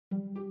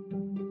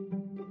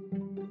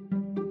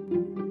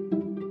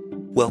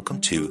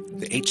Welcome to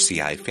the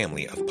HCI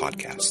family of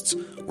podcasts.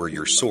 We're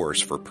your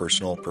source for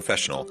personal,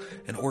 professional,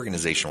 and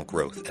organizational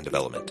growth and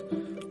development.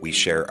 We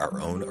share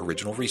our own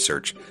original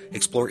research,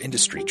 explore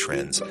industry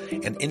trends,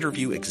 and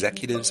interview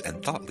executives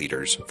and thought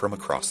leaders from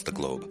across the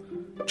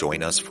globe.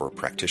 Join us for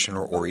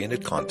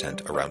practitioner-oriented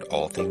content around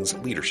all things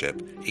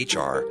leadership,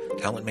 HR,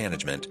 talent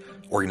management,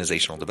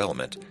 organizational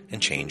development,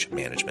 and change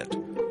management.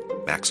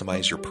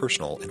 Maximize your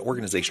personal and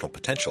organizational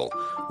potential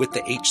with the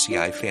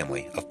HCI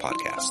family of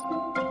podcasts.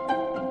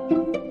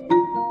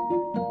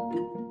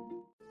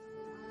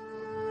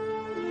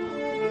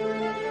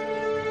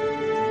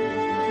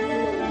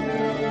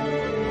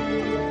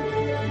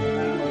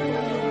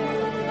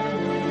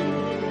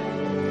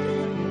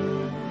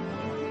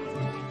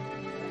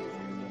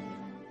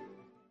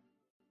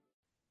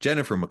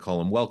 Jennifer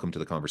McCollum, welcome to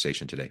the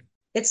conversation today.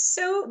 It's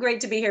so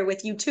great to be here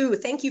with you too.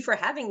 Thank you for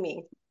having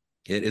me.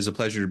 It is a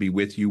pleasure to be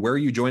with you. Where are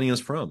you joining us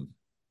from?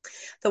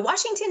 The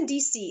Washington,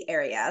 D.C.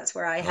 area. That's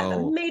where I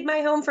have made my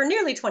home for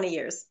nearly 20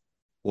 years.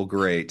 Well,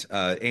 great.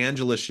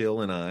 Angela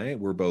Schill and I,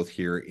 we're both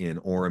here in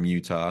Orem,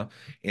 Utah.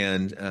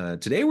 And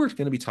today we're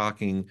going to be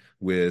talking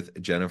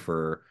with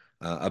Jennifer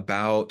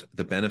about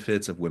the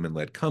benefits of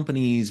women-led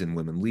companies and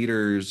women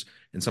leaders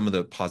and some of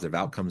the positive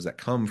outcomes that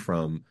come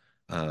from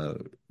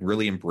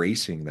really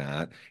embracing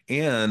that,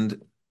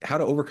 and how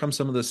to overcome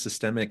some of the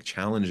systemic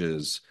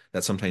challenges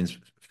that sometimes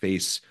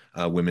face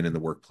women in the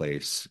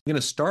workplace. I'm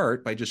going to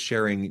start by just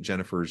sharing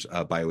Jennifer's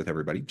bio with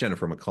everybody.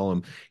 Jennifer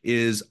McCollum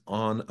is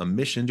on a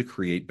mission to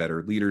create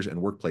better leaders and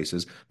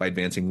workplaces by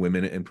advancing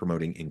women and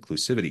promoting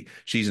inclusivity.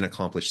 She's an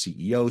accomplished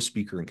CEO,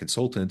 speaker, and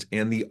consultant,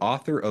 and the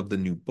author of the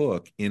new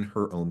book, In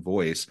Her Own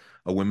Voice,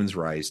 A Women's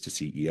Rise to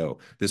CEO.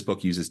 This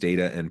book uses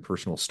data and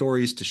personal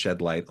stories to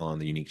shed light on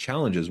the unique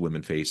challenges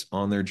women face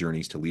on their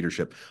journeys to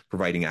leadership,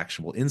 providing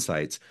actionable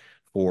insights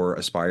for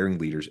aspiring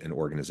leaders and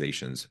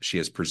organizations. She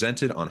has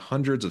presented on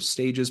hundreds of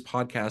stages,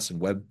 podcasts, and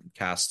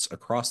webcasts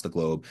across the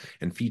globe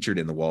and featured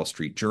in the Wall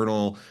Street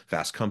Journal,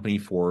 Fast Company,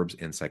 Forbes,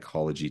 and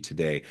Psychology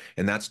Today.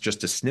 And that's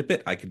just a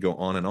snippet. I could go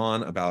on and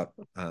on about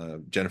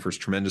Jennifer's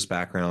tremendous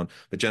background.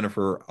 But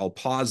Jennifer, I'll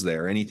pause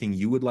there. Anything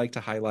you would like to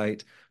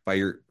highlight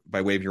by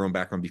way of your own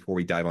background before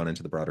we dive on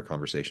into the broader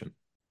conversation?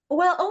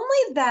 Well,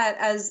 only that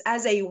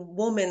as a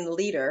woman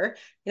leader,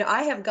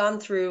 I have gone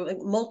through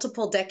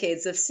multiple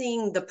decades of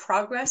seeing the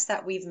progress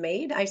that we've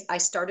made. I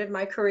started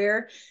my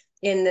career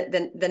in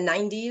the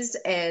 90s,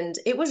 and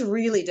it was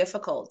really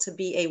difficult to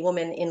be a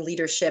woman in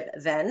leadership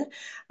then.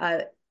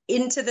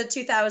 Into the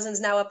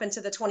 2000s, now up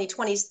into the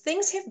 2020s,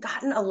 things have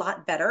gotten a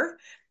lot better.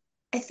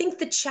 I think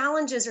the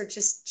challenges are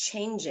just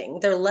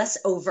changing. They're less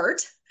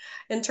overt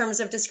in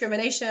terms of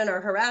discrimination or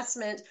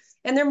harassment,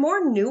 and they're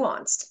more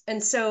nuanced.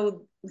 And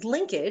so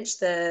Linkage,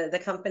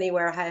 the company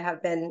where I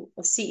have been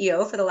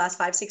CEO for the last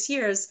 5-6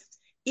 years,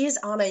 is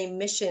on a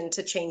mission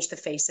to change the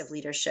face of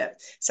leadership.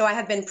 So I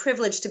have been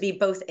privileged to be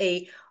both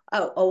a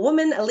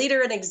woman, a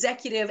leader, an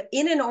executive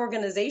in an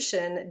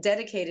organization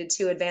dedicated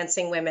to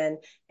advancing women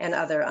and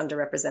other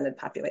underrepresented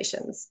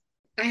populations.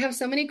 I have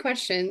so many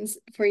questions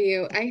for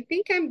you. I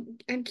think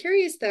I'm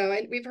curious though.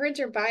 We've heard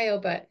your bio,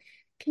 but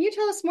can you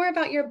tell us more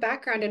about your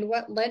background and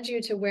what led you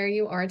to where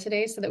you are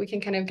today so that we can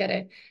kind of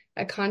get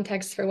a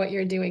context for what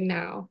you're doing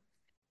now?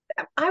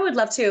 I would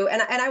love to.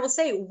 And I will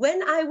say,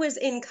 when I was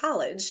in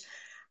college,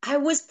 I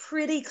was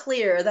pretty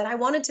clear that I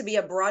wanted to be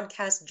a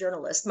broadcast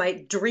journalist.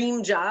 My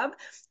dream job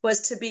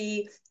was to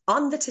be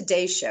on the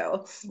Today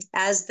Show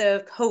as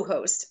the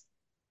co-host.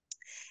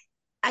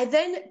 I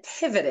then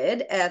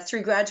pivoted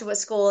through graduate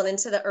school and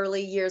into the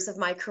early years of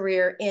my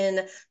career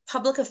in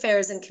public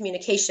affairs and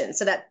communication.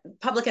 So that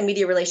public and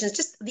media relations,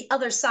 just the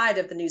other side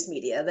of the news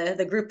media,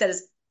 the group that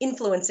is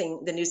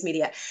influencing the news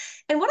media.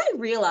 And what I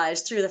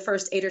realized through the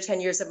first 8 or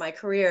 10 years of my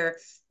career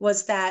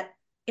was that,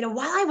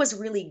 while I was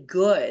really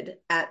good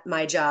at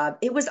my job,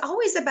 it was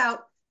always about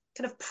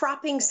kind of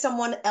propping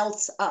someone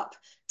else up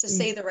to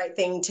say the right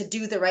thing, to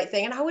do the right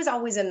thing. And I was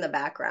always in the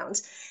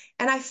background.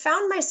 And I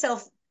found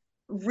myself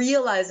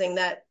realizing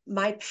that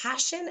my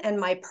passion and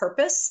my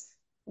purpose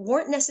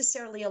weren't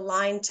necessarily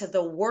aligned to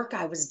the work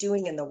I was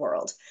doing in the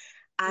world.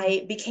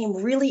 I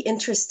became really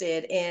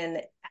interested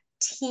in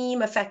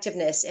team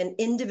effectiveness and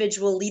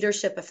individual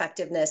leadership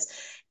effectiveness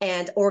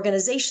and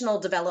organizational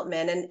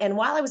development. And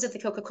while I was at the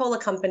Coca-Cola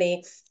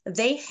company,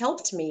 they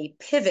helped me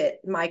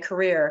pivot my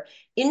career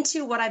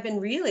into what I've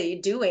been really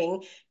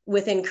doing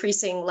with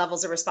increasing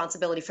levels of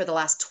responsibility for the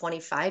last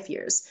 25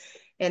 years.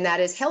 And that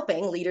is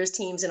helping leaders,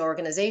 teams, and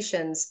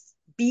organizations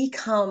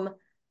become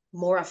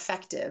more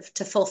effective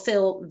to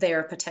fulfill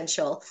their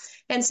potential.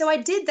 And so I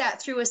did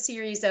that through a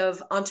series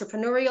of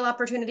entrepreneurial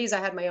opportunities. I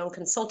had my own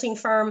consulting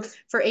firm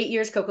for 8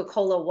 years.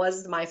 Coca-Cola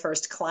was my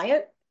first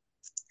client.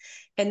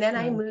 And then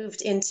I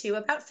moved into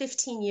about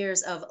 15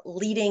 years of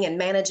leading and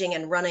managing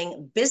and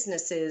running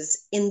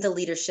businesses in the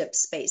leadership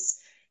space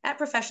at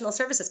professional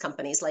services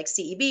companies like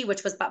CEB,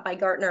 which was bought by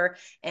Gartner,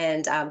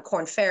 and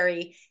Korn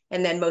Ferry,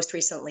 and then most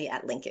recently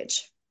at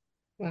Linkage.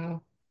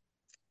 Wow,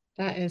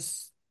 that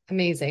is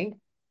amazing.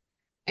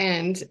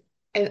 And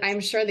and I'm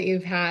sure that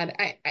you've had,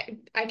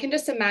 I can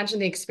just imagine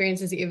the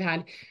experiences that you've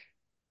had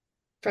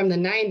from the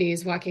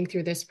 90s walking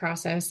through this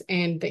process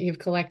and that you've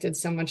collected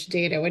so much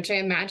data, which I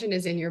imagine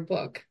is in your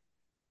book.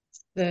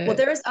 Well, The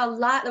there's a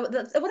lot.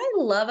 What I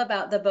love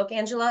about the book,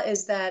 Angela,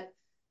 is that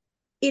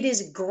it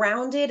is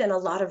grounded in a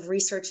lot of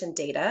research and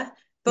data,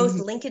 both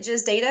Mhm.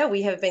 linkages data.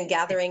 We have been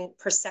gathering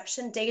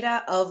perception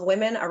data of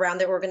women around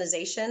their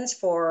organizations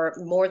for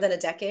more than a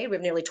decade. We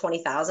have nearly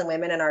 20,000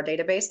 women in our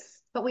database,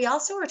 but we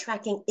also are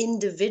tracking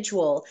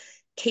individual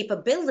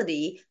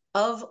capability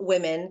of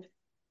women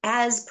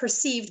as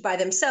perceived by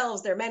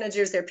themselves, their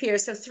managers, their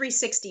peers. So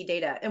 360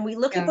 data. And we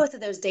look at Yeah. both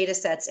of those data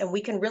sets and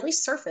we can really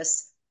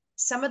surface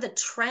some of the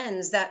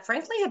trends that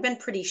frankly have been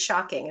pretty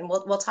shocking. And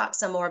we'll talk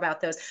some more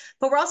about those.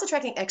 But we're also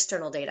tracking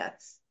external data.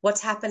 What's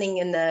happening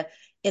in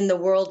the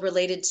world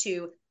related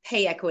to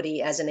pay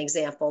equity, as an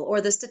example,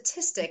 or the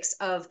statistics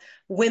of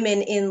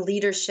women in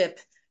leadership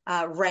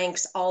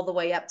ranks all the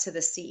way up to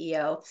the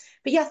CEO.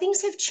 But yeah,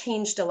 things have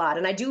changed a lot.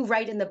 And I do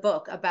write in the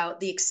book about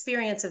the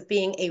experience of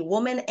being a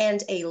woman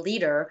and a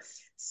leader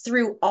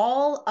through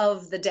all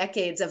of the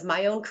decades of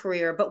my own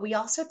career. But we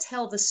also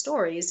tell the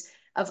stories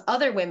of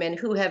other women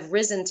who have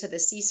risen to the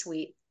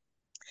C-suite,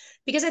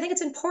 because I think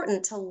it's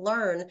important to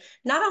learn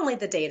not only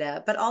the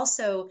data, but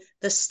also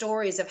the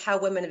stories of how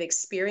women have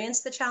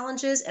experienced the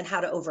challenges and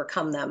how to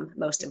overcome them,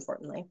 most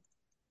importantly.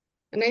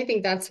 And I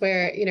think that's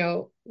where,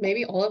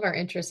 maybe all of our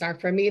interests are.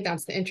 For me,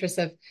 that's the interest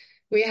of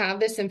we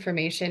have this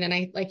information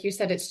and like you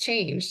said, it's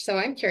changed. So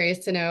I'm curious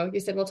to know, you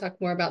said we'll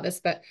talk more about this,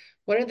 but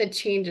what are the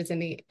changes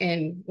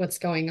in what's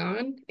going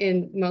on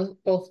in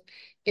both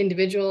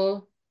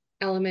individual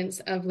elements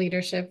of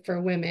leadership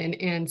for women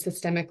and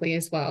systemically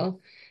as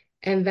well?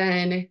 And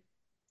then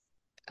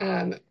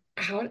um,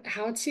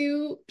 how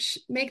to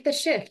make the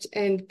shift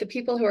and the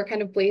people who are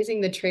kind of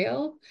blazing the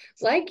trail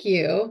like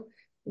you,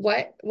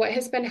 what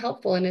has been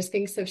helpful, and as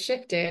things have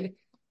shifted,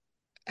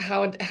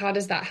 how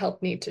does that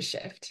help me to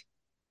shift?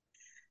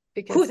 Ooh,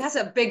 Because that's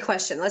a big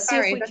question. Let's see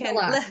if sorry, we that's a can.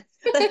 lot.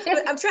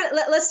 I'm trying to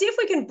let's see if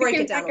we can We break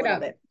can it down break a it little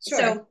up. bit.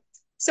 Sure.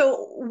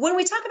 So when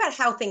we talk about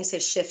how things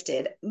have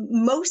shifted,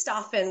 most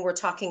often we're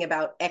talking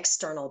about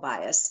external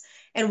bias.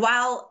 And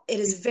while it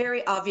is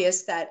very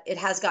obvious that it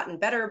has gotten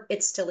better,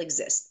 it still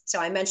exists. So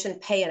I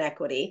mentioned pay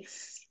inequity.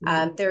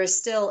 Mhm.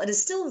 It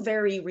is still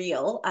very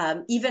real,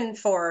 even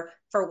for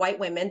white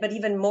women, but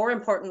even more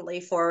importantly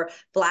for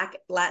Black,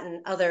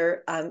 Latin,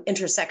 other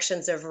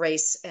intersections of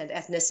race and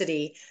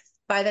ethnicity.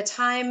 By the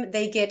time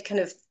they get kind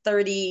of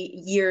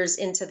 30 years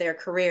into their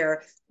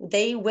career,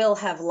 they will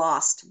have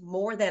lost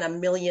more than $1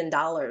 million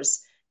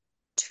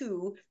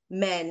to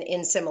men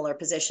in similar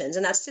positions.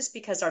 And that's just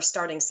because our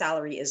starting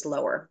salary is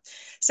lower.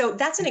 So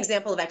that's an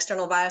example of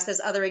external bias. There's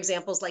other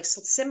examples like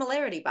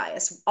similarity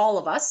bias. All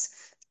of us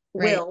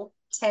Right. will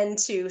tend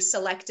to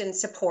select and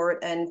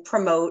support and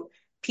promote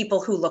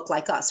people who look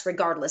like us,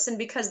 regardless. And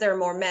because there are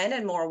more men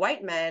and more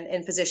white men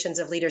in positions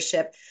of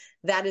leadership,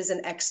 that is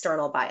an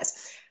external bias.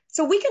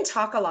 So we can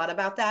talk a lot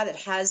about that. It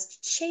has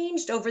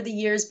changed over the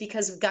years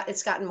because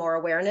it's gotten more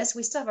awareness.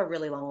 We still have a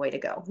really long way to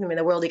go. I mean,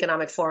 the World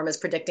Economic Forum is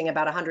predicting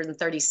about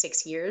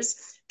 136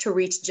 years to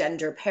reach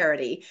gender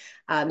parity.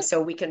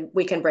 So we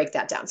can break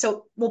that down.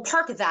 So we'll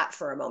park that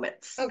for a moment.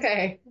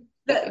 Okay.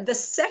 The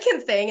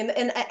second thing,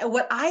 and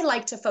what I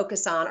like to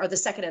focus on are the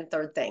second and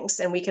third things,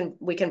 and we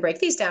can break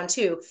these down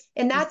too.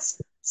 And that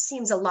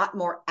seems a lot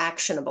more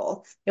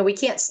actionable. We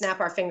can't snap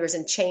our fingers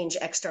and change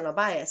external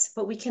bias,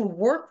 but we can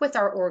work with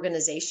our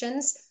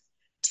organizations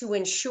to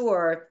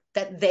ensure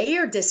that they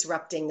are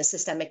disrupting the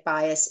systemic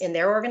bias in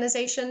their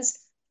organizations.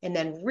 And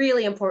then,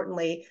 really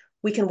importantly,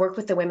 we can work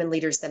with the women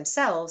leaders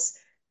themselves,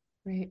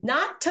 Right.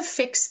 not to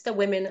fix the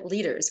women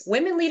leaders.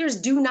 Women leaders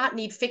do not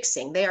need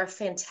fixing. They are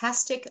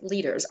fantastic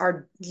leaders.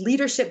 Our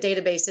leadership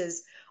databases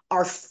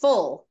are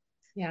full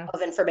Yeah.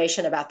 of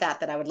information about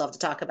that I would love to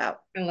talk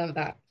about. I love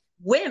that.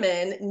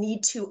 Women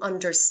need to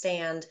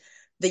understand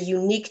the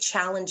unique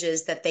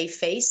challenges that they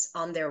face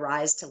on their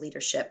rise to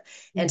leadership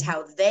and Mhm.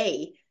 how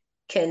they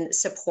can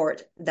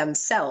support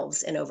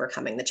themselves in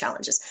overcoming the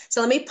challenges.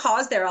 So let me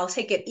pause there. I'll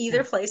take it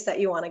either place that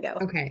you want to go.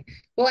 Okay.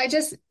 Well, I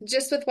just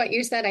with what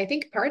you said, I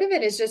think part of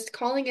it is just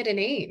calling it a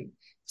name,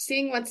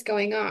 seeing what's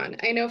going on.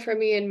 I know for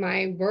me in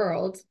my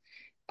world,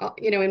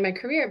 in my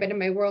career, but in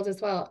my world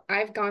as well,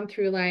 I've gone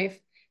through life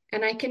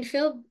and I can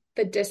feel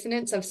the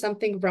dissonance of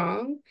something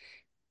wrong,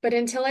 but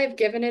until I've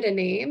given it a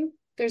name,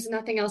 there's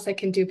nothing else I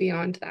can do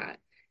beyond that.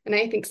 And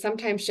I think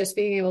sometimes just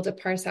being able to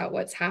parse out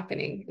what's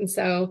happening. And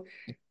so,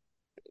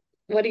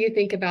 what do you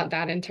think about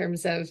that in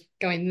terms of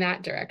going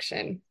that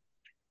direction?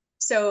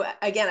 So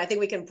again, I think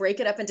we can break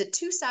it up into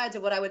two sides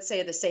of what I would say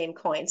are the same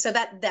coin. So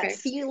that Okay.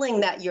 feeling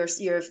that you're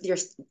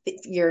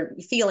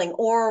feeling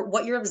or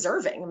what you're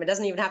observing. I mean, it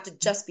doesn't even have to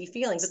just be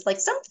feelings. It's like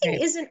something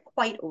Right. isn't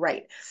quite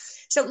right.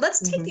 So let's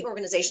take Hmm. the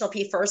organizational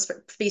piece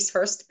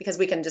first, because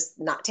we can just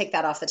not take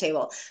that off the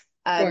table.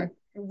 Sure.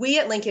 We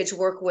at Linkage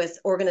work with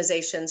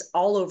organizations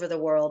all over the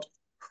world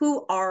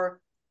who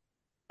are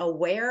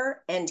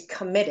aware and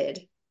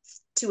committed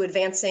to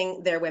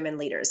advancing their women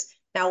leaders.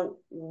 Now,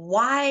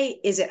 why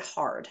is it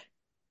hard?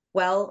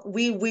 Well,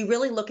 we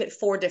really look at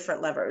four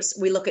different levers.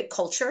 We look at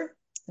culture.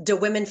 Do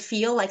women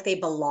feel like they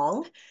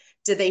belong?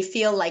 Do they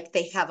feel like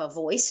they have a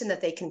voice and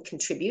that they can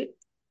contribute?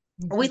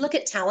 We Mhm. look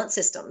at talent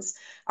systems.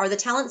 Are the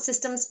talent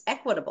systems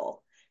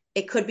equitable?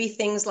 It could be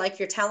things like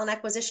your talent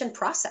acquisition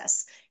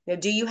process.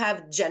 Do you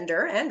have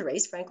gender and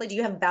race, frankly? Do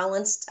you have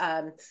balanced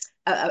an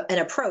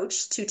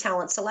approach to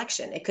talent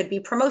selection? It could be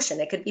promotion,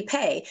 it could be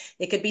pay,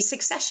 it could be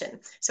succession.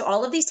 So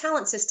all of these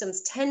talent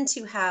systems tend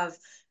to have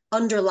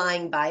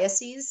underlying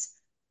biases,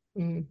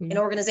 and Mhm.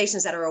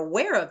 organizations that are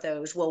aware of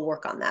those will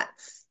work on that.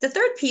 The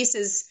third piece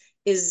is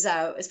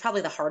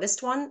probably the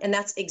hardest one, and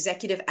that's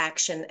executive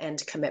action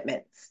and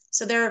commitment.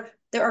 So there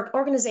are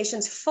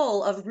organizations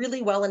full of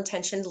really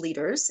well-intentioned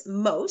leaders.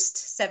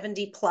 Most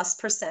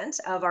 70+%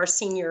 of our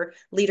senior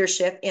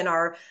leadership in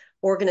our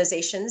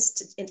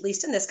organizations, at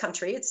least in this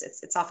country,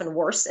 it's often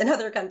worse in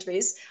other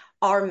countries,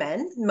 are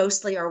men,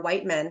 mostly are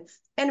white men.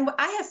 And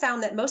I have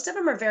found that most of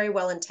them are very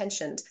well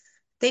intentioned.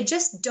 They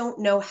just don't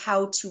know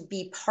how to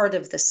be part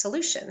of the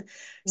solution.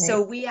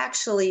 So Right. we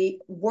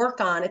actually work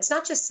on, it's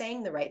not just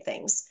saying the right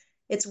things.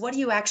 It's what do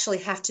you actually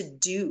have to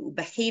do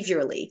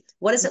behaviorally?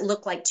 What does it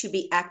look like to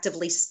be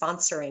actively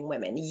sponsoring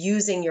women,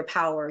 using your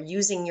power,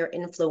 using your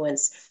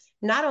influence,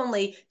 not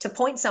only to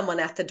point someone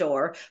at the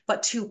door,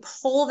 but to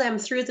pull them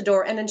through the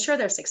door and ensure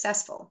they're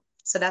successful.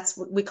 So that's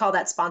what we call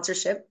that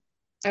sponsorship.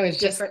 I was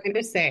just Different. going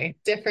to say,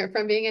 different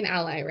from being an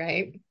ally,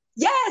 right?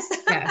 Yes,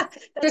 Yes.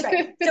 that's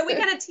right. So we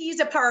kind of tease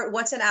apart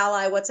what's an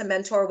ally, what's a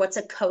mentor, what's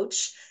a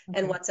coach, and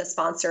Okay. what's a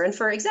sponsor. And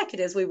for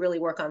executives, we really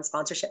work on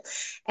sponsorship.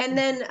 And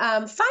then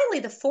finally,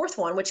 the fourth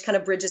one, which kind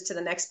of bridges to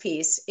the next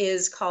piece,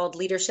 is called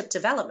leadership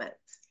development.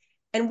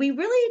 And we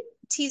really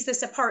tease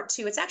this apart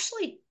too. It's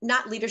actually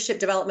not leadership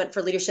development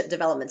for leadership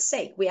development's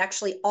sake. We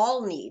actually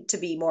all need to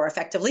be more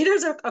effective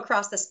leaders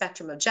across the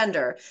spectrum of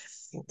gender.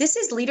 This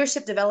is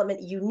leadership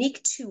development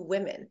unique to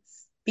women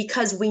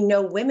because we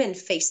know women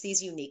face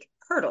these unique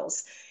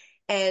hurdles.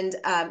 And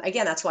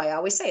again, that's why I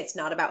always say it's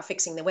not about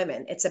fixing the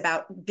women. It's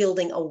about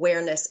building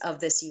awareness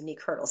of this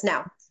unique hurdles.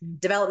 Now,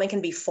 development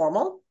can be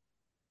formal,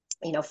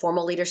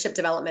 formal leadership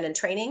development and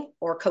training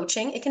or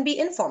coaching. It can be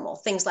informal,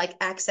 things like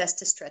access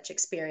to stretch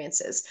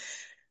experiences.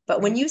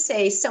 But when Right. you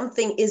say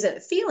something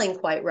isn't feeling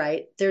quite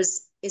right,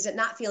 is it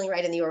not feeling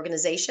right in the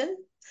organization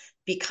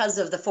because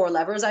of the four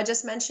levers I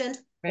just mentioned?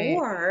 Right.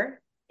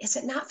 Or is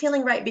it not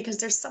feeling right because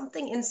there's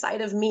something inside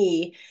of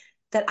me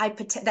that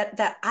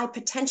I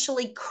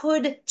potentially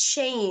could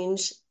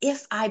change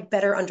if I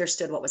better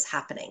understood what was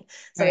happening?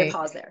 So let me Right.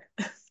 pause there.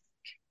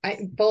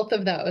 Both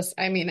of those.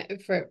 I mean,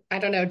 I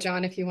don't know,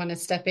 John, if you want to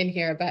step in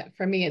here, but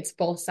for me, it's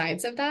both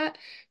sides of that.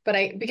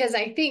 Because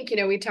I think,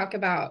 we talk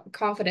about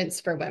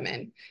confidence for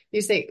women.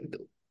 You say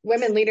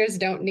women leaders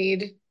don't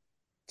need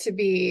to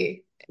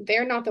be,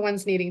 they're not the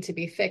ones needing to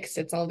be fixed.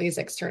 It's all these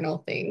external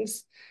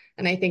things.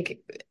 And I think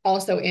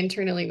also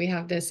internally, we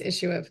have this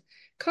issue of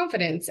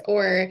confidence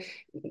or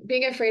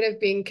being afraid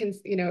of being,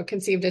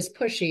 conceived as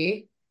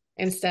pushy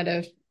instead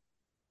of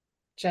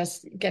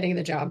just getting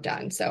the job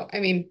done. So,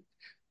 I mean,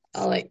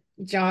 I'll let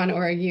John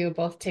or you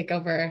both take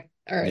over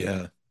or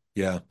Yeah,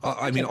 yeah.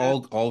 I touch mean,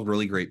 on that. all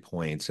really great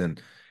points, and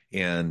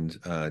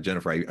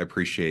Jennifer, I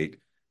appreciate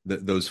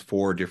those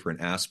four different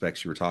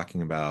aspects you were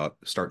talking about.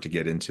 Start to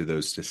get into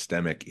those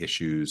systemic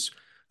issues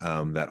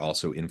that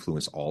also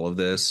influence all of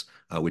this,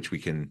 which we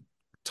can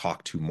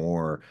talk to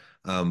more.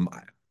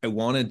 I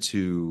wanted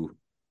to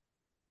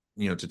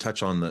to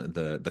touch on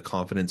the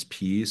confidence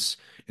piece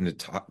and to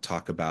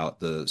talk about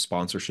the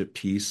sponsorship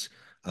piece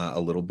a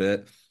little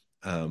bit.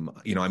 I'm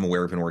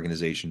aware of an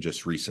organization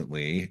just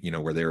recently,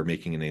 where they were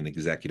making an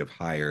executive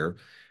hire,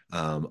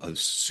 a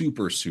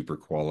super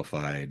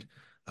qualified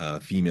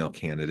female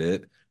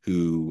candidate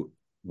who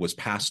was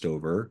passed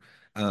over.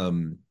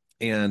 And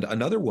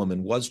another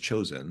woman was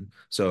chosen.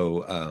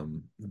 So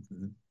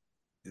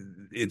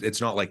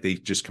it's not like they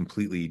just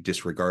completely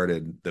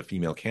disregarded the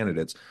female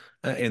candidates.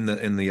 And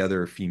the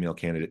other female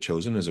candidate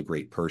chosen is a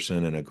great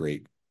person and a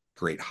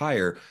great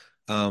hire.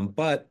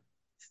 But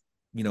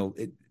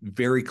it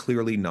very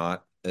clearly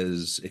not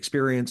as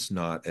experienced,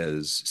 not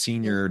as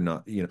senior,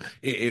 not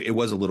it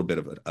was a little bit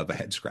of a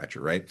head scratcher,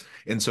 right?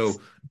 And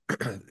so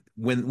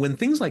when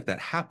things like that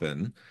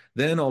happen,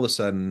 then all of a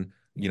sudden,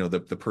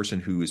 the person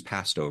who is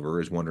passed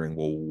over is wondering,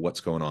 well, what's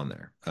going on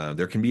there?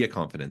 There can be a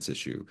confidence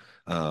issue,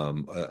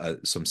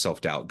 some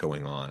self-doubt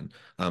going on,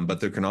 but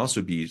there can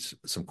also be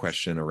some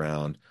question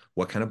around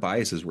what kind of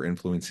biases were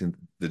influencing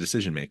the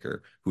decision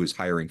maker who is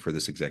hiring for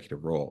this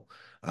executive role.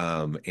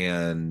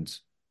 And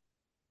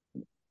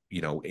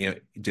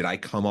did I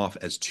come off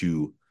as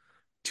too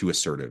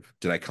assertive?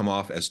 Did I come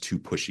off as too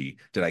pushy?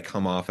 Did I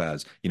come off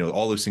as,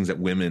 all those things that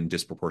women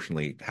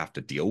disproportionately have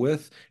to deal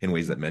with in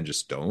ways that men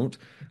just don't?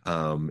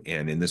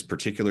 And in this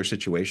particular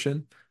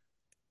situation,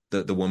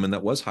 the woman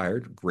that was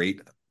hired,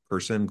 great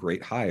person,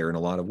 great hire in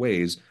a lot of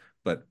ways,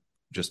 but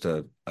just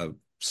a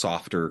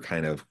softer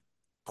kind of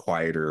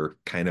quieter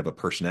kind of a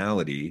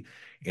personality.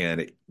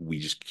 And we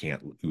just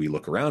can't, we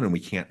look around and we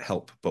can't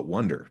help but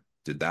wonder,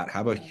 did that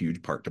have a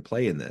huge part to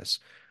play in this?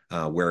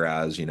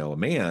 Whereas, a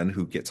man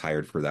who gets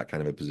hired for that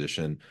kind of a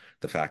position,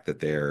 the fact that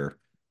they're,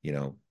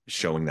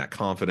 showing that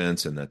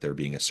confidence and that they're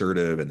being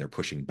assertive and they're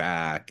pushing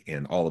back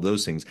and all of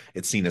those things,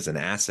 it's seen as an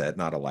asset,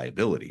 not a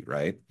liability,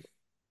 right?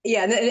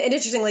 Yeah, and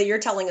interestingly, you're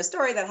telling a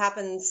story that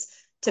happens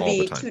to All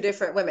the be time. two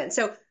different women.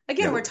 So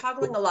again, Yeah. we're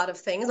toggling a lot of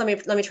things.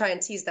 Let me try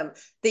and tease them.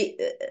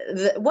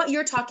 The what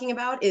you're talking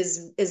about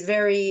is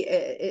very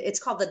it's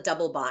called the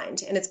double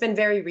bind, and it's been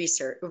very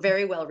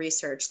well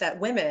researched that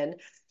women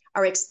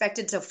are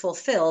expected to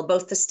fulfill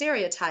both the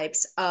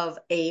stereotypes of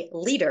a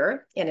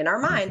leader, and in our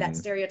mind, that Hmm.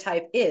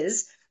 stereotype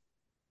is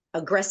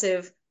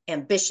aggressive,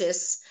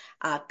 ambitious,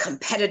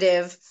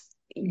 competitive,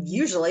 Mhm.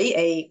 usually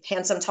a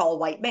handsome, tall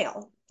white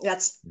male.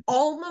 That's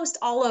almost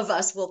all of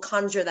us will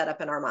conjure that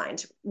up in our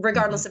mind,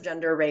 regardless Hmm. of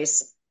gender,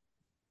 race,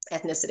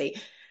 ethnicity.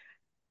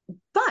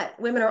 But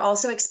women are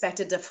also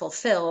expected to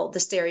fulfill the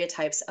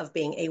stereotypes of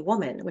being a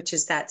woman, which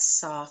is that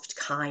soft,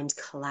 kind,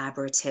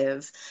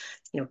 collaborative,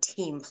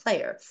 team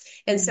player.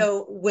 And Mhm.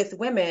 so with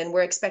women,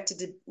 we're expected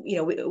to,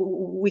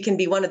 we can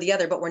be one or the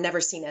other, but we're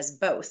never seen as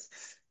both.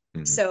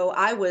 Hmm. So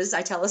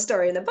I tell a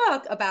story in the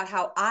book about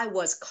how I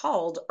was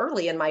called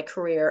early in my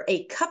career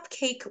a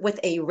cupcake with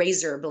a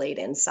razor blade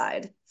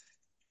inside.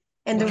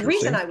 And the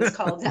reason Interesting. I was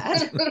called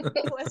that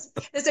was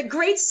there's a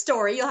great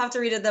story. You'll have to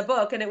read it in the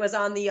book. And it was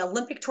on the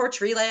Olympic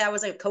torch relay. I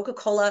was a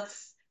Coca-Cola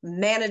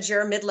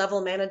manager,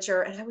 mid-level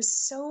manager, and I was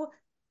so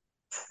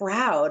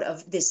proud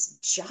of this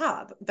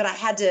job. But I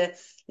had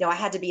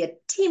to be a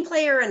team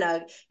player and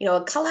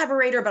a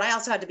collaborator, but I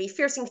also had to be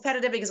fierce and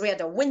competitive because we had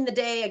to win the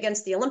day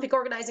against the Olympic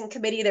organizing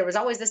committee. There was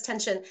always this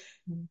tension.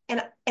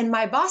 And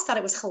my boss thought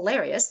it was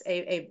hilarious.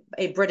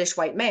 A British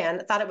white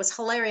man thought it was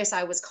hilarious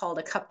I was called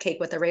a cupcake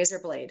with a razor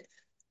blade.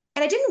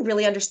 And I didn't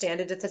really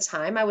understand it at the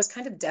time. I was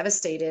kind of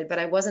devastated, but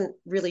I wasn't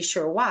really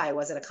sure why.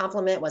 Was it a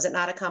compliment? Was it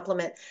not a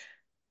compliment?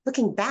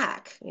 Looking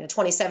back,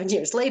 27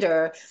 years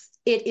later,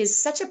 it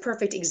is such a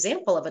perfect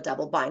example of a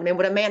double bind. I mean,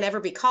 would a man ever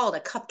be called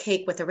a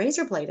cupcake with a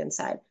razor blade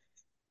inside?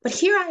 But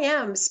here I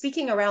am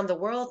speaking around the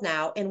world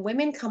now, and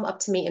women come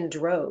up to me in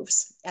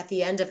droves at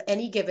the end of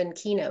any given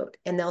keynote,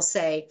 and they'll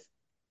say,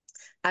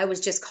 I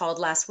was just called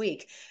last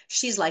week.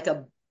 She's like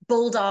a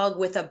bulldog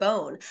with a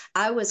bone.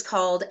 I was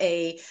called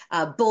a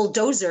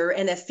bulldozer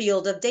in a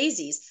field of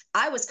daisies.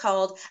 I was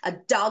called a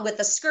dog with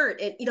a skirt.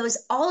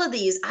 It's all of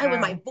these. My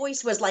Wow.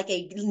 voice was like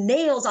a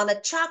nails on a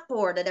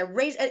chalkboard and a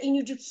raise. And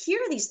you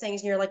hear these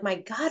things, and you're like, my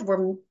God,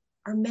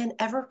 are men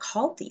ever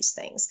called these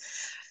things?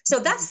 So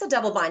that's Mhm. the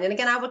double bind. And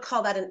again, I would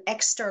call that an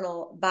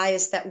external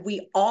bias that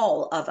we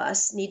all of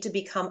us need to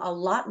become a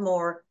lot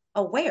more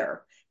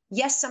aware.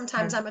 Yes,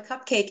 sometimes Yeah. I'm a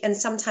cupcake and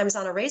sometimes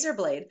on a razor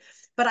blade,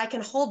 but I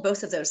can hold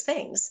both of those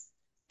things.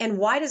 And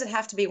why does it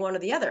have to be one or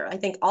the other? I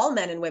think all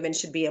men and women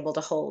should be able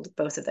to hold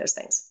both of those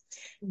things.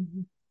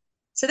 Mhm.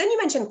 So then you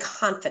mentioned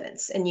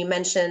confidence, and you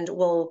mentioned,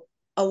 well,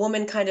 a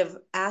woman kind of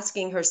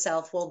asking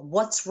herself, well,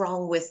 what's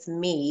wrong with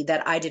me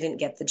that I didn't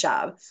get the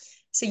job?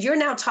 So you're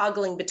now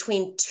toggling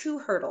between two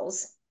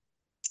hurdles.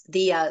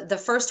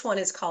 The first one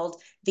is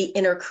called the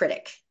inner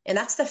critic, and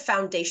that's the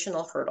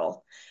foundational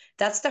hurdle.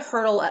 That's the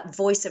hurdle at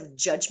voice of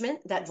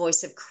judgment, that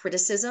voice of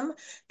criticism,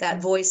 that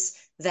Mhm. voice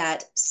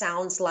that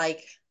sounds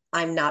like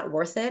I'm not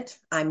worth it,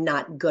 I'm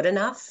not good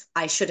enough,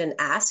 I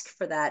shouldn't ask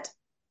for that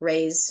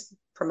raise,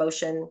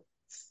 promotion,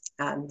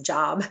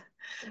 job,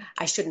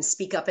 I shouldn't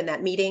speak up in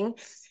that meeting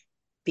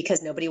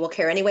because nobody will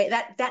care anyway.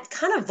 That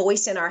kind of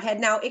voice in our head.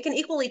 Now, it can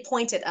equally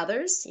point at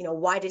others.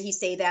 Why did he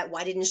say that?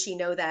 Why didn't she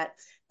know that?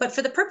 But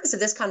for the purpose of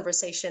this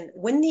conversation,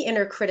 when the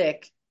inner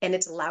critic, and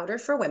it's louder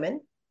for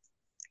women,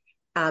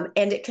 and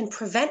it can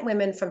prevent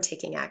women from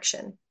taking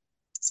action.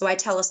 So I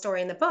tell a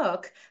story in the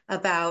book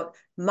about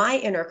my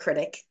inner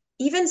critic,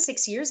 even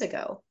 6 years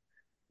ago,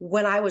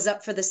 when I was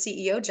up for the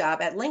CEO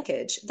job at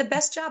Linkage, the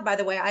best job, by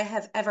the way, I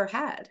have ever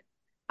had.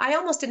 I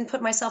almost didn't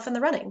put myself in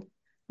the running.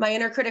 My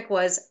inner critic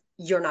was,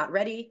 you're not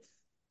ready.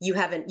 You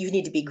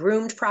need to be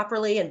groomed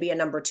properly and be a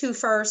number two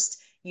first.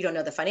 You don't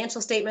know the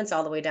financial statements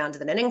all the way down to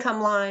the net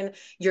income line.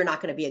 You're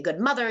not going to be a good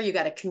mother. You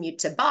got to commute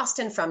to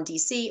Boston from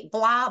DC,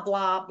 blah,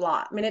 blah,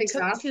 blah. I mean, it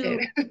took Exhausted.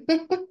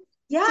 two.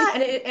 Yeah,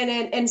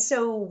 and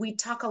so we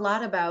talk a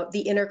lot about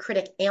the inner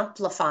critic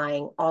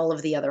amplifying all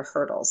of the other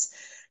hurdles.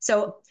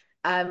 So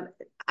um,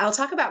 I'll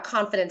talk about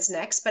confidence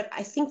next, but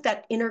I think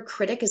that inner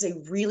critic is a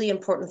really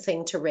important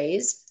thing to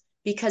raise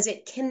because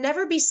it can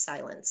never be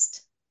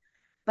silenced,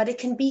 but it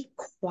can be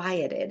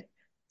quieted.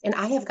 And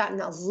I have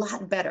gotten a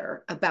lot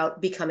better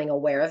about becoming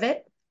aware of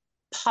it,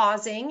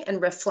 pausing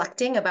and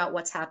reflecting about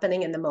what's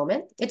happening in the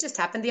moment. It just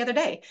happened the other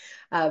day.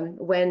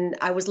 When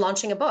I was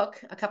launching a book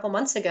a couple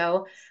months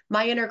ago,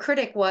 my inner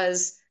critic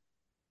was,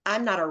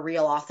 I'm not a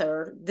real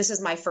author. This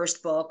is my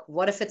first book.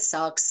 What if it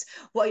sucks?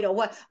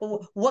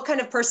 Well, what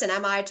kind of person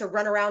am I to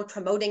run around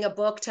promoting a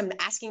book,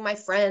 to asking my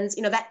friends?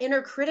 That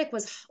inner critic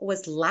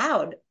was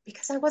loud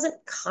because I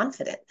wasn't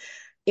confident.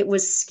 It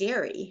was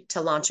scary to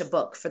launch a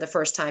book for the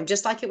first time,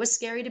 just like it was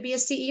scary to be a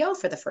CEO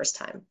for the first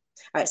time.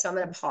 All right, so I'm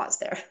going to pause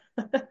there.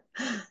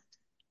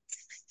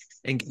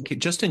 And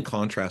just in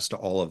contrast to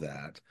all of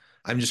that,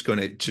 I'm just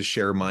going to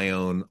share my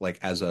own, like,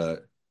 as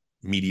a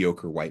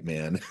mediocre white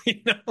man.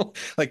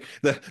 Like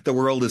the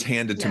world is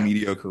handed to No.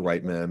 mediocre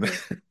white men.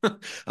 But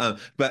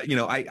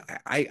I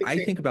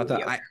Agree. think about that.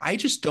 Mediocre. I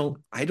just don't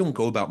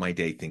go about my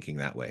day thinking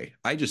that way.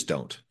 I just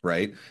don't,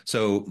 right?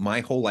 So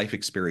my whole life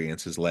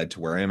experience has led to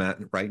where I'm at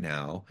right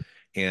now.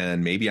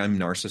 And maybe I'm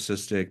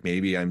narcissistic,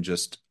 maybe I'm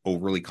just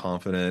overly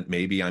confident,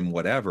 maybe I'm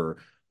whatever,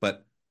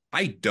 but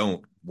I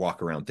don't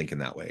walk around thinking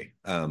that way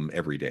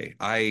every day.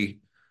 I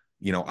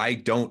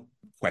don't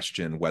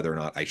question whether or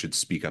not I should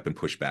speak up and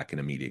push back in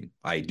a meeting.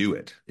 I do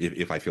it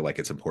if I feel like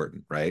it's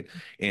important, right?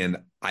 And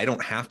I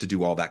don't have to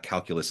do all that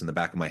calculus in the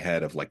back of my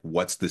head of like,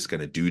 what's this going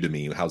to do to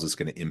me? How's this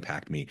going to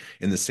impact me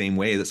in the same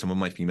way that some of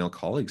my female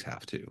colleagues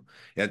have to?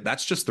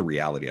 That's just the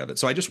reality of it.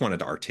 So I just wanted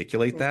to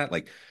articulate that.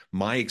 Like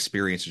my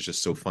experience is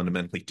just so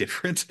fundamentally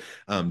different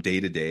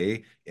day to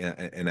day.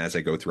 And as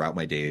I go throughout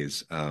my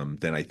days,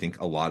 than I think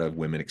a lot of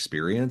women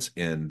experience.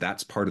 And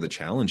that's part of the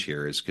challenge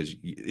here is because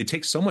it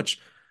takes so much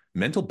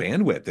mental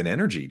bandwidth and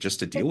energy just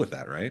to deal with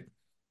that, right?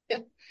 Yeah.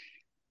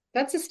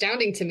 That's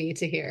astounding to me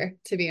to hear,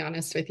 to be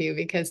honest with you,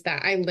 because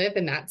that I live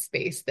in that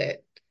space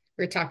that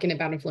we're talking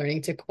about of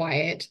learning to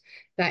quiet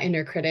that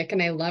inner critic.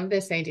 And I love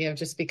this idea of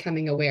just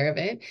becoming aware of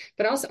it.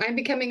 But also I'm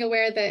becoming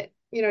aware that,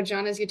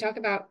 John, as you talk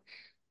about,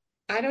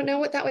 I don't know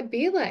what that would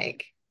be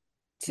like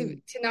to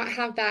not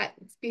have that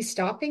be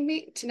stopping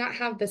me, to not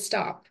have the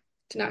stop,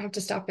 to not have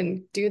to stop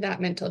and do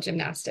that mental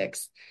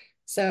gymnastics.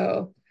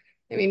 So,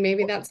 I mean,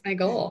 maybe that's my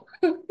goal.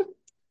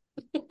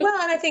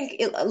 Well, and I think,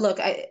 look,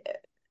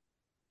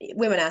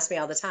 women ask me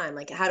all the time,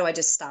 like, how do I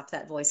just stop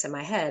that voice in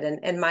my head?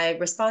 And my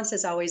response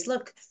is always,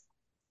 look,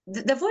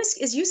 the voice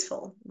is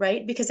useful,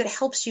 right? Because it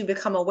helps you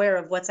become aware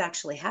of what's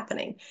actually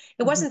happening.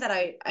 It Mhm. wasn't that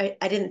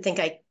I didn't think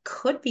I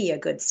could be a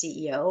good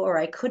CEO or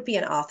I could be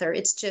an author.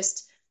 It's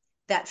just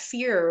that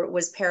fear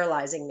was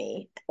paralyzing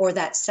me, or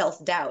that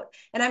self-doubt.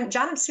 And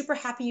John, I'm super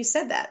happy you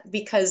said that,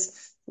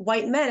 because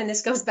white men, and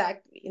this goes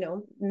back,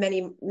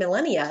 many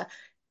millennia,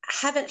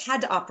 haven't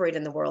had to operate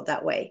in the world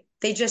that way.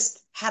 They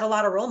just had a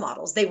lot of role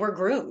models. They were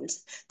groomed.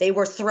 They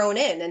were thrown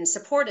in and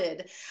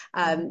supported.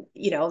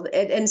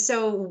 And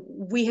so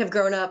we have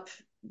grown up,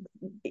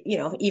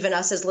 even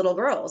us as little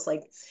girls,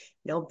 like,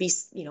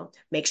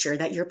 make sure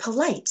that you're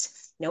polite.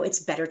 It's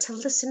better to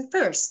listen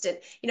first.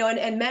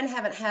 And men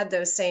haven't had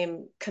those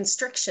same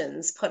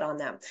constrictions put on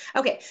them.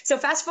 Okay, so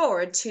fast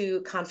forward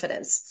to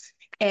confidence.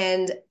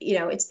 And,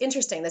 it's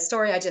interesting, the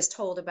story I just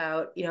told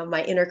about,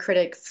 my inner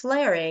critic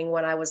flaring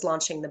when I was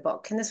launching the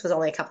book, and this was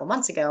only a couple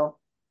months ago.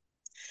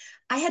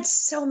 I had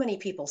so many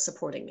people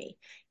supporting me.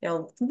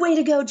 Way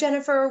to go,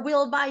 Jennifer.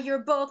 We'll buy your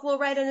book. We'll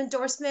write an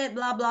endorsement,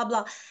 blah, blah,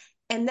 blah.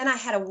 And then I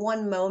had a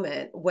one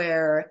moment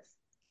where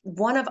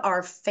one of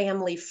our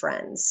family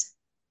friends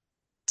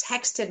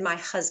texted my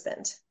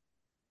husband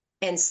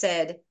and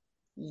said,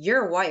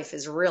 your wife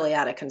is really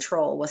out of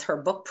control with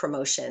her book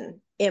promotion,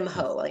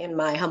 imho, in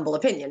my humble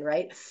opinion,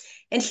 right?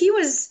 And he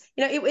was,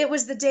 it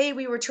was the day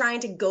we were trying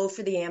to go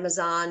for the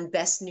Amazon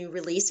best new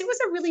release. It was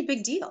a really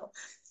big deal.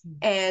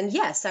 And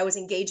yes, I was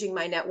engaging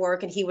my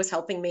network and he was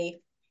helping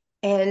me.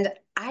 And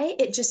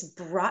it just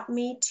brought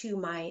me to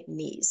my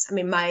knees. I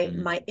mean,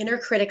 Mm. my inner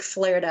critic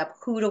flared up.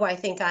 Who do I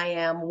think I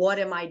am? What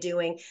am I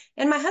doing?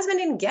 And my husband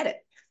didn't get it.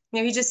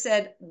 He just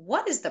said,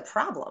 what is the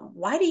problem?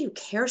 Why do you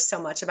care so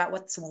much about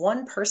what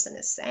one person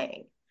is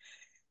saying?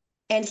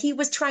 And he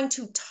was trying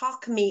to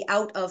talk me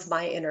out of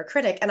my inner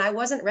critic, and I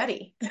wasn't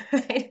ready.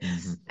 Right?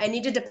 Mhm. I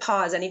needed to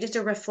pause. I needed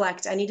to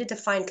reflect. I needed to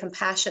find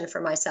compassion for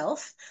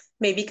myself,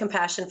 maybe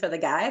compassion for the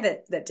guy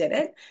that did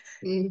it.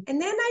 Mm.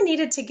 And then I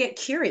needed to get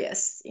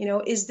curious.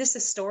 Is this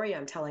a story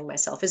I'm telling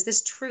myself? Is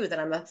this true that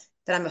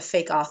I'm a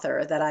fake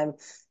author, that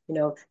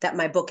that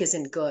my book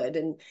isn't good?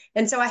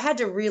 And so I had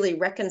to really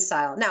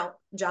reconcile. Now,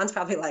 John's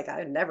probably like,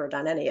 I've never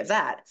done any of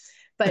that.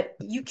 But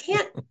you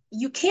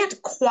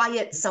can't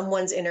quiet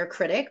someone's inner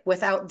critic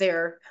without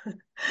their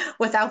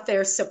without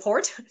their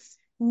support,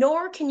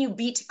 nor can you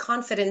beat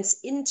confidence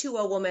into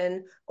a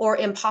woman or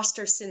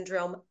imposter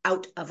syndrome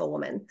out of a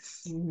woman.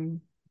 Mhm.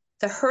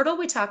 The hurdle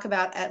we talk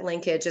about at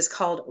Linkage is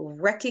called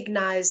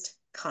recognized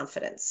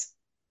confidence.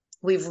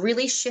 We've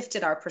really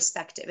shifted our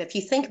perspective. If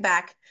you think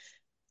back,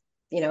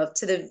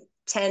 to the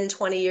 10,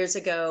 20 years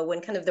ago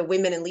when kind of the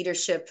women in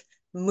leadership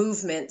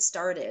movement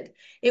started,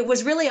 it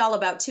was really all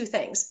about two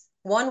things.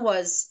 One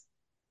was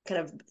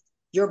kind of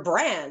your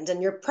brand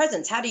and your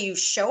presence. How do you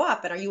show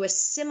up? And are you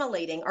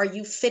assimilating? Are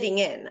you fitting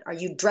in? Are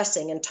you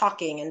dressing and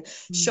talking and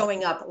Mm.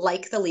 showing up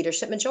like the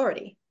leadership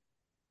majority?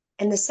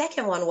 And the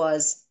second one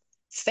was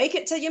fake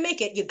it till you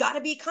make it. You got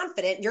to be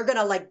confident. You're going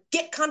to like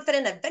get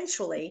confident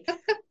eventually.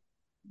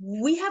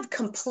 We have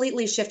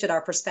completely shifted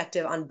our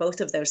perspective on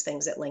both of those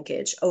things at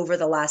Linkage over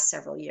the last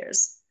several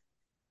years.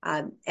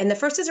 And the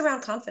first is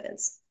around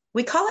confidence.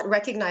 We call it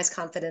recognized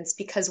confidence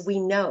because we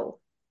know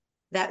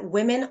that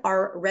women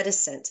are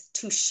reticent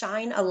to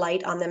shine a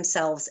light on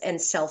themselves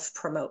and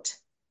self-promote.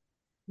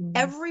 Mm.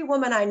 Every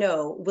woman I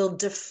know will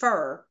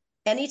defer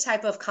any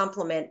type of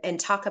compliment and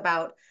talk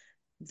about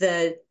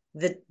the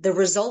the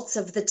results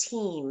of the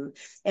team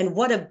and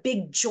what a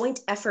big joint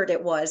effort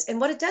it was. And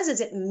what it does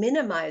is it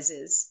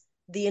minimizes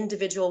the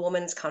individual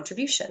woman's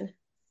contribution.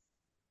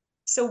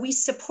 So we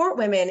support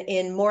women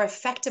in more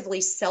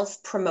effectively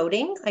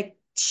self-promoting, like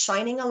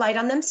shining a light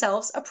on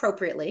themselves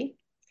appropriately.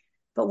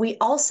 But we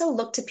also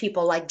look to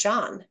people like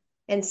John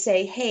and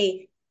say,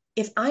 hey,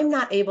 if I'm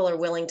not able or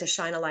willing to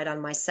shine a light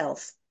on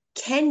myself,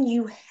 can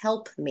you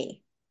help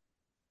me?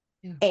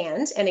 Yeah.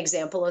 And an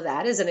example of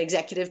that is an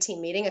executive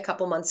team meeting a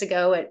couple months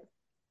ago at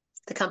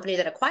the company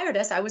that acquired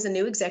us. I was a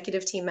new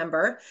executive team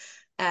member,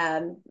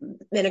 um,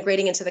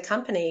 integrating into the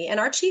company. And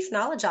our chief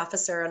knowledge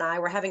officer and I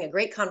were having a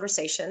great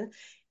conversation.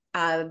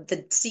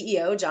 The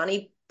CEO,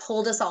 Johnny,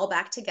 pulled us all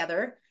back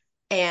together,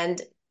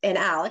 and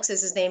Alex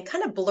is his name,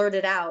 kind of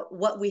blurted out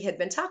what we had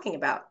been talking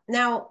about.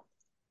 Now,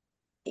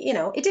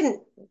 it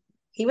didn't,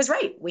 he was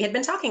right. We had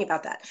been talking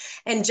about that.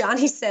 And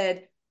Johnny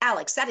said,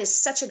 Alex, that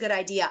is such a good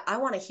idea. I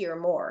want to hear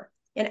more.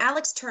 And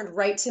Alex turned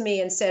right to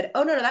me and said,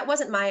 oh, no, no, that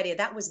wasn't my idea.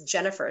 That was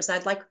Jennifer's. And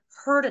I'd like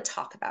her to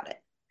talk about it.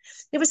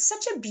 It was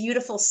such a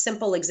beautiful,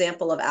 simple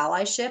example of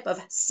allyship,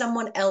 of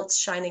someone else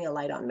shining a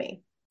light on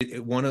me.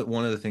 One of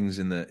the things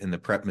in the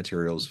prep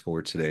materials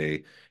for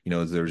today,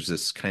 there's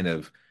this kind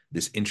of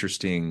this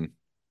interesting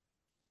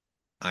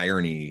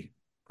irony,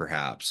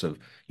 perhaps, of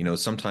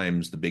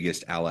sometimes the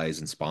biggest allies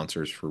and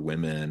sponsors for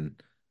women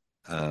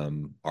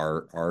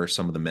are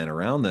some of the men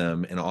around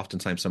them, and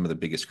oftentimes some of the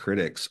biggest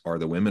critics are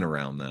the women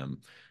around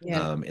them,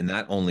 Yeah. and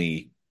that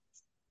only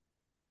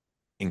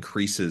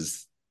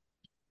increases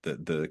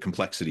the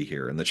complexity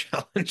here and the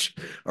challenge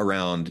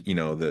around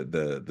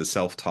the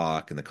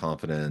self-talk and the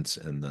confidence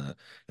and the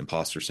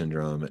imposter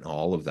syndrome and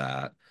all of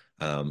that.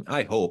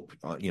 I hope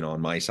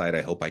on my side,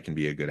 I hope I can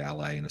be a good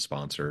ally and a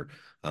sponsor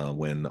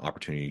when the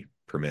opportunity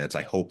permits.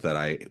 I hope that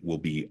I will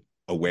be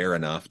aware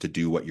enough to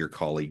do what your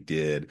colleague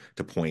did,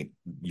 to point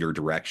your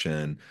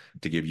direction,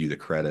 to give you the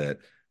credit.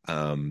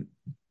 um,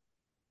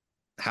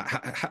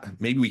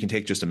 Maybe we can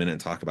take just a minute and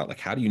talk about, like,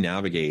 how do you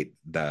navigate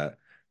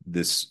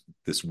this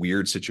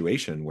weird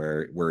situation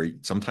where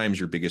sometimes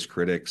your biggest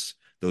critics,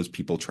 those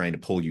people trying to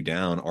pull you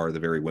down, are the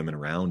very women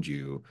around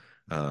you,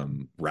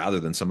 rather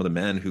than some of the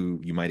men who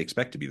you might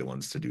expect to be the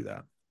ones to do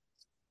that.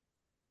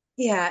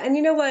 Yeah. And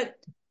you know what?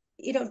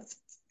 You know,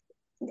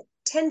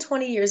 10,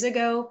 20 years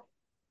ago,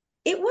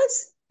 it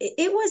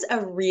was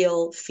a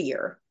real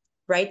fear,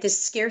 right?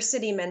 This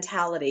scarcity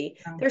mentality.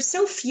 Wow. There's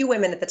so few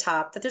women at the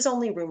top that there's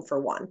only room for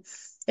one.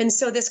 And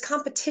so this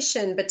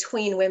competition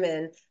between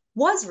women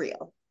was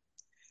real.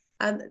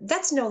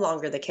 That's no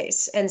longer the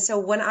case. And so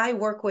when I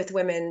work with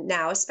women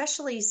now,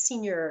 especially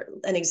senior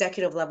and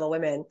executive level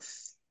women,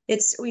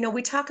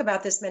 we talk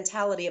about this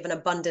mentality of an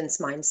abundance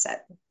mindset.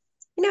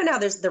 Now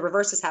there's the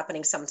reverse is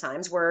happening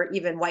sometimes, where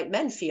even white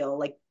men feel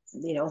like,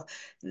 you know,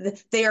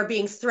 they are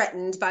being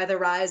threatened by the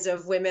rise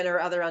of women or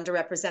other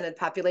underrepresented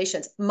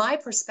populations. My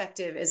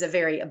perspective is a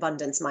very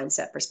abundance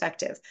mindset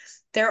perspective.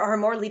 There are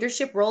more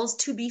leadership roles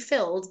to be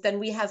filled than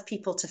we have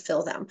people to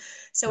fill them.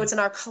 So Yeah. it's in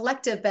our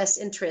collective best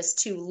interest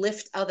to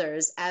lift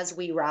others as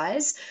we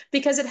rise,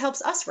 because it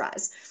helps us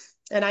rise.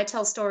 And I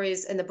tell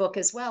stories in the book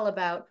as well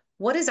about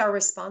what is our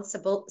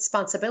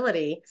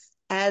responsibility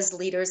as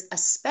leaders,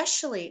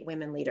 especially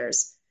women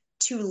leaders,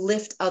 to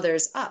lift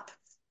others up.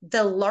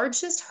 The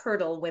largest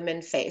hurdle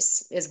women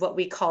face is what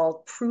we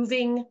call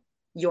proving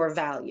your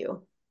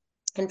value.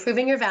 And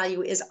proving your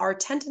value is our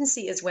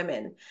tendency as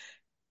women,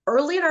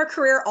 early in our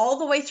career, all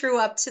the way through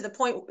up to the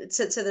point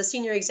to the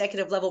senior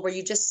executive level, where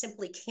you just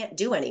simply can't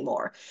do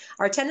anymore.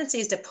 Our tendency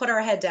is to put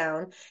our head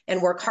down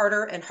and work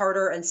harder and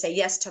harder and say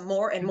yes to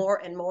more and more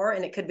and more.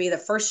 And it could be the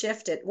first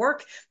shift at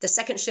work, the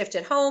second shift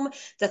at home,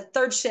 the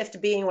third shift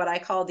being what I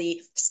call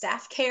the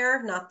staff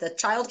care, not the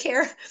child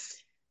care.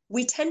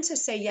 We tend to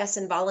say yes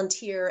and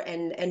volunteer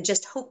and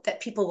just hope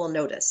that people will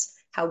notice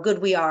how good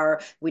we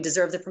are. We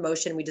deserve the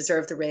promotion. We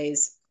deserve the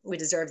raise. We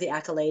deserve the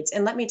accolades.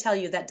 And let me tell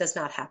you, that does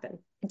not happen.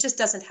 It just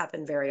doesn't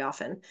happen very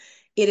often.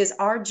 It is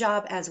our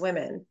job as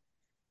women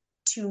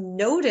to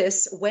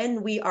notice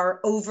when we are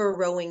over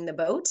rowing the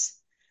boat,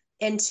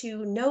 and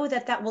to know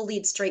that that will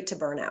lead straight to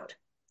burnout.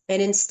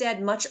 And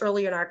instead, much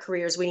earlier in our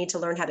careers, we need to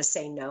learn how to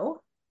say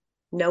no.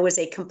 No is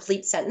a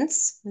complete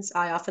sentence.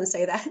 I often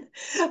say that.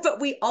 But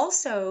we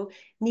also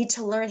need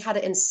to learn how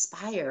to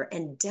inspire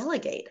and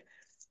delegate.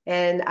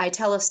 And I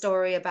tell a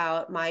story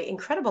about my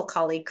incredible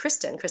colleague,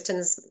 Kristen.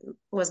 Kristen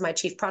was my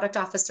chief product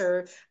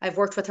officer. I've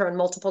worked with her in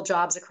multiple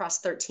jobs across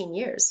 13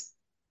 years.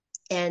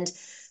 And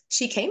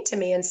she came to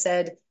me and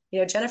said,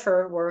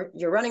 Jennifer,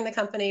 you're running the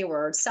company,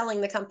 we're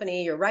selling the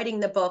company, you're writing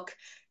the book.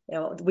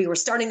 We were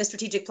starting the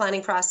strategic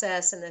planning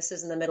process, and this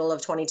is in the middle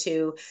of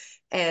 22.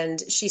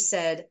 And she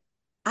said,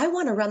 I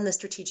want to run the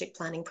strategic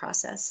planning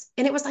process.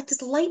 And it was like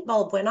this light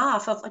bulb went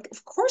off of, like,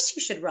 of course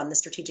you should run the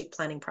strategic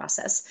planning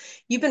process.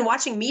 You've been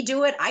watching me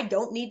do it. I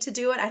don't need to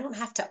do it. I don't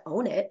have to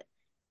own it.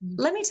 Mm.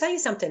 Let me tell you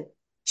something.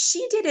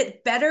 She did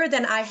it better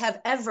than I have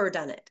ever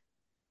done it.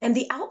 And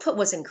the output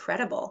was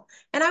incredible.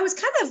 And I was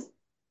kind of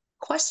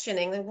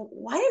questioning, like,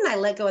 why didn't I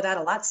let go of that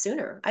a lot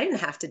sooner? I didn't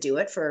have to do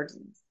it for,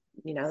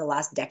 the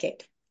last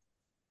decade.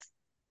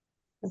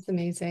 That's Yeah.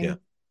 amazing.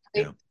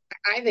 Yeah.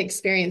 I've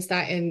experienced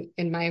that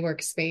in my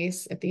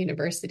workspace at the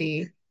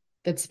university.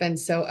 that's been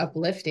so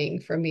uplifting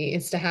for me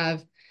is to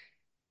have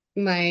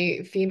my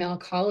female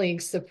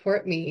colleagues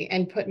support me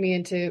and put me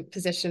into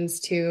positions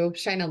to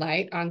shine a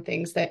light on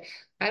things that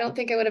I don't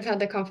think I would have had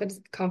the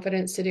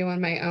confidence to do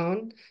on my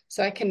own.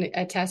 So I can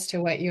attest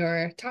to what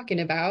you're talking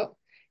about.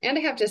 And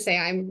I have to say,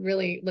 I'm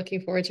really looking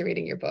forward to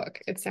reading your book.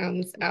 It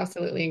sounds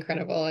absolutely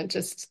incredible. And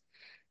just,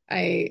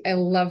 I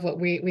love what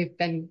we've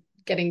been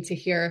getting to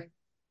hear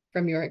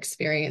from your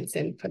experience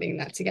in putting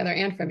that together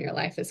and from your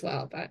life as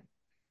well. But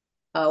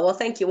Oh, well,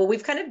 thank you. Well,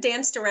 we've kind of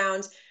danced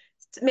around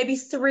maybe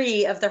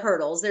three of the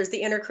hurdles. There's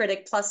the inner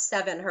critic plus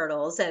seven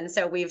hurdles. And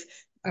so we've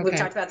okay.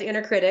 talked about the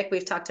inner critic,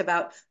 we've talked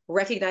about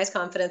recognize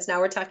confidence. Now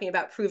we're talking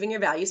about proving your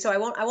value. So I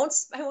won't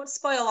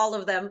spoil all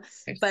of them,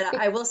 but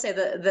I will say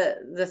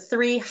the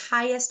three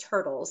highest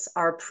hurdles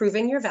are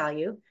proving your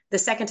value. The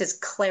second is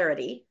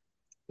clarity.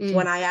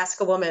 When Mm, I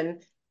ask a woman,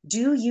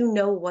 do you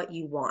know what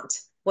you want?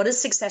 What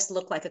does success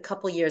look like a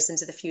couple years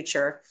into the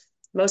future?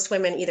 Most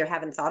women either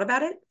haven't thought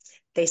about it,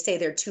 they say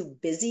they're too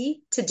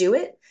busy to do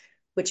it,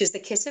 which is the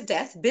kiss of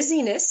death.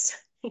 Busyness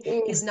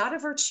is ooh, not a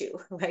virtue,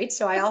 right?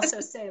 So I also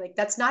say, like,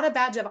 that's not a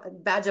badge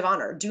of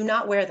honor. Do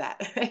not wear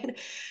that, right?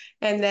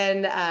 And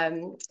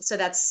then so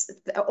that's,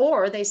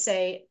 or they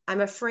say,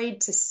 I'm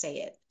afraid to say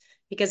it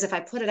because if I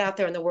put it out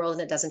there in the world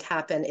and it doesn't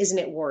happen, isn't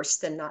it worse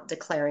than not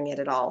declaring it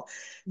at all?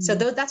 So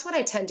mm, that's what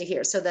I tend to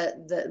hear. So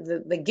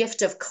the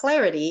gift of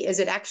clarity is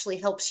it actually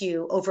helps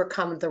you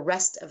overcome the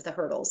rest of the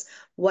hurdles.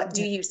 What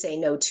do yeah, you say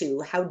no to?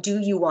 How do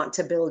you want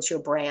to build your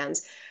brand?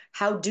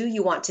 How do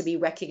you want to be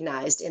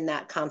recognized in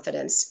that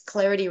confidence?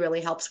 Clarity really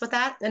helps with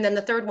that. And then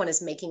the third one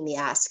is making the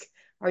ask.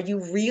 Are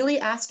you really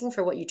asking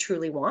for what you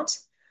truly want?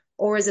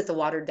 Or is it the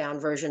watered down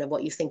version of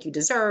what you think you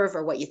deserve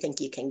or what you think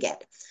you can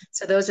get?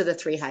 So those are the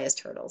three highest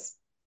hurdles.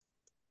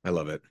 I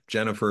love it.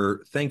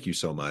 Jennifer, thank you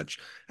so much.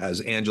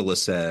 As Angela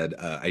said,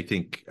 I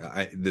think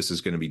this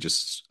is going to be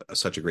just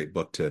such a great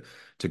book to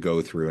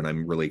go through, and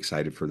I'm really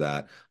excited for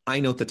that. I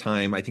note the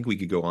time. I think we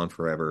could go on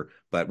forever,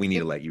 but we need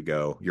to let you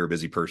go. You're a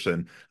busy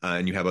person,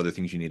 and you have other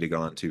things you need to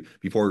go on to.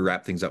 Before we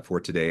wrap things up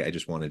for today, I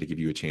just wanted to give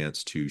you a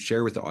chance to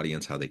share with the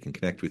audience how they can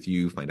connect with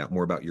you, find out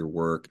more about your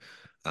work,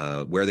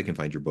 where they can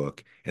find your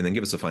book, and then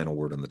give us a final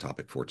word on the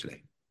topic for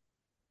today.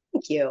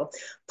 Thank you.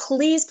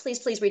 Please, please,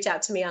 please reach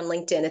out to me on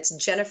LinkedIn. It's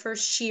Jennifer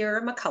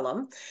Shear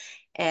McCollum,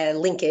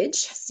 Linkage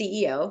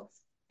CEO.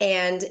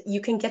 And you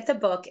can get the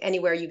book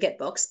anywhere you get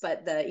books,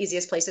 but the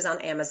easiest place is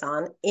on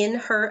Amazon. In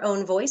Her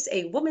Own Voice,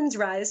 A Woman's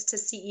Rise to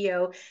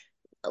CEO.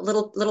 A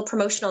little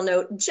promotional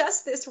note.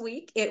 Just this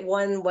week, it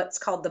won what's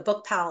called the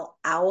Book Pal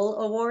Owl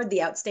Award,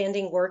 the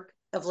outstanding work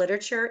of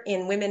literature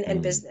in women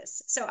and Mm,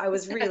 business. So I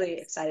was really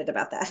excited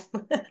about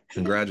that.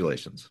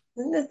 congratulations.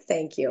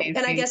 Thank you. And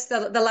I amazing. guess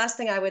the last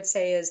thing I would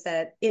say is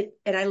that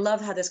and I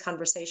love how this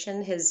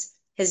conversation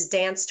has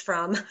danced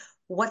from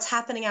what's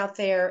happening out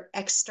there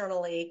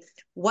externally,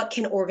 what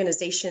can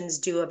organizations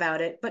do about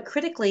it, but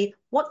critically,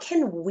 what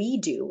can we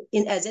do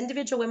as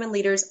individual women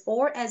leaders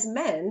or as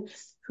men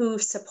who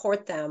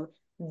support them?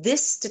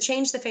 This to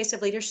change the face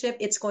of leadership,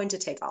 it's going to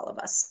take all of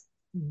us.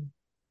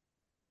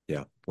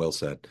 Yeah, well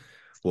said.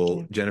 Well,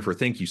 Yeah. Jennifer,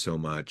 thank you so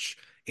much.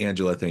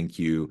 Angela, thank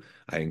you.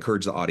 I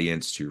encourage the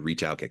audience to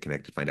reach out, get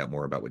connected, find out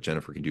more about what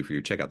Jennifer can do for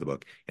you. Check out the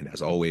book. And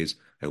as always,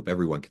 I hope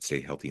everyone can stay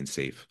healthy and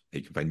safe. That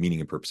you can find meaning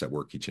and purpose at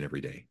work each and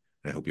every day.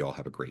 And I hope you all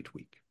have a great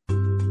week.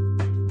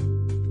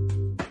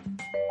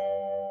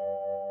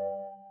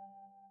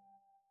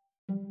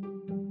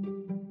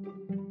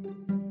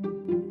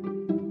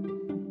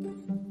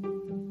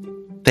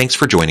 Thanks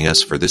for joining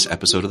us for this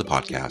episode of the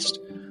podcast.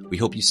 We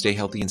hope you stay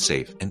healthy and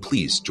safe, and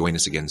please join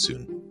us again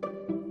soon.